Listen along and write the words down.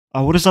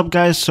What is up,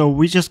 guys? So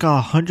we just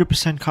got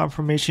 100%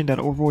 confirmation that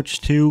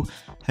Overwatch 2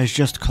 has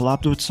just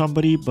collabed with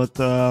somebody, but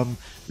the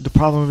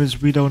problem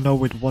is we don't know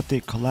with what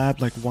they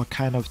collabed, like what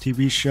kind of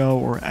TV show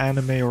or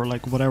anime or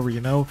like whatever, you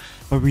know.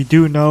 But we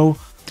do know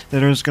that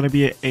there's gonna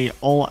be a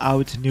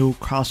all-out new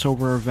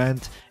crossover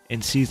event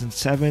in Season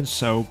 7,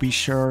 so be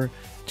sure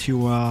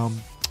to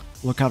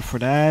look out for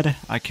that.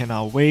 I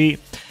cannot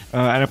wait.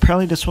 And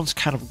apparently this one's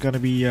kind of gonna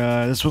be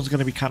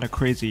kind of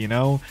crazy, you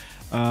know.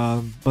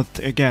 But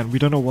again, we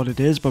don't know what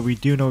it is, but we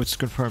do know it's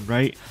confirmed,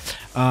 right?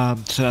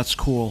 So that's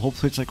cool.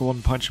 Hopefully it's like a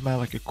One Punch Man,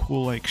 like a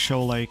cool like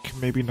show like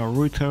maybe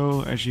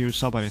Naruto, as you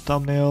saw by the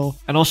thumbnail.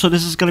 And also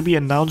this is gonna be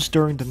announced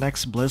during the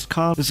next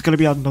BlizzCon. This is gonna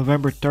be on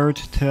November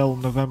 3rd till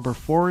November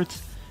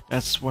 4th.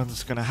 That's when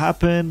it's gonna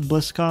happen,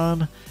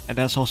 BlizzCon, and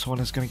that's also when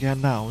it's gonna get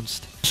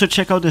announced. So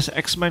check out this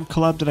X-Men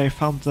collab that I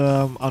found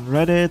on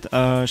Reddit.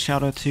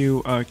 Shout out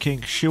to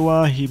King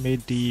Shua. He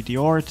made the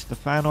art, the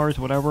fan art,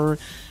 whatever.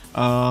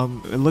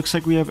 It looks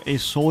like we have a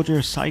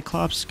Soldier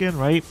Cyclops skin,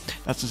 right?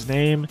 That's his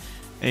name.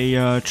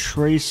 A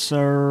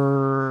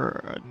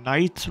Tracer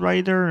Night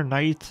Rider,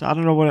 I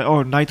don't know what,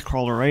 oh,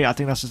 Nightcrawler, right? I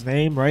think that's his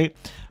name, right?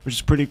 Which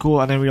is pretty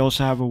cool. And then we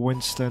also have a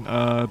Winston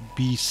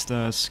Beast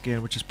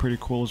skin, which is pretty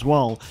cool as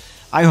well.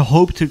 I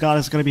hope to God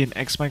it's gonna be an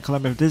X-Men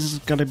collab. If this is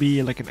gonna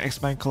be like an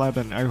X-Men collab,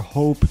 then I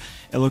hope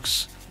it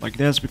looks like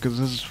this, because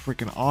this is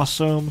freaking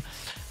awesome.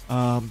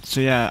 So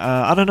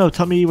yeah, I don't know.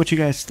 Tell me what you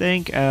guys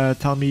think.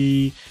 Tell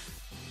me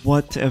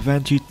what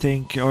event you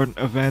think, or an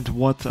event,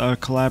 what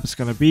collab is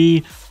gonna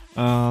be.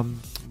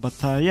 But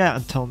yeah,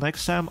 until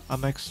next time,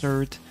 I'm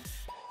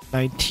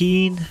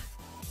Xnerd19,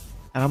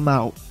 and I'm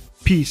out.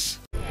 Peace.